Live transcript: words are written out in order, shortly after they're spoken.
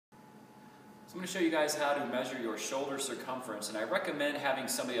So I'm going to show you guys how to measure your shoulder circumference, and I recommend having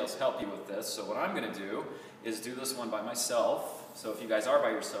somebody else help you with this. So what I'm going to do is do this one by myself. So if you guys are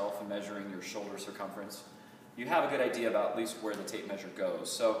by yourself and measuring your shoulder circumference, you have a good idea about at least where the tape measure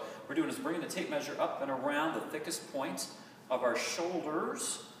goes. So what we're doing is bringing the tape measure up and around the thickest point of our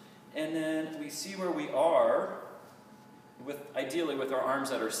shoulders, and then we see where we are, ideally with our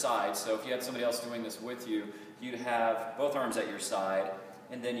arms at our sides. So if you had somebody else doing this with you, you'd have both arms at your side,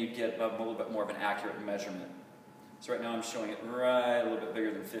 and then you'd get a little bit more of an accurate measurement. So right now I'm showing it right a little bit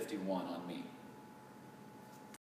bigger than 51 on me.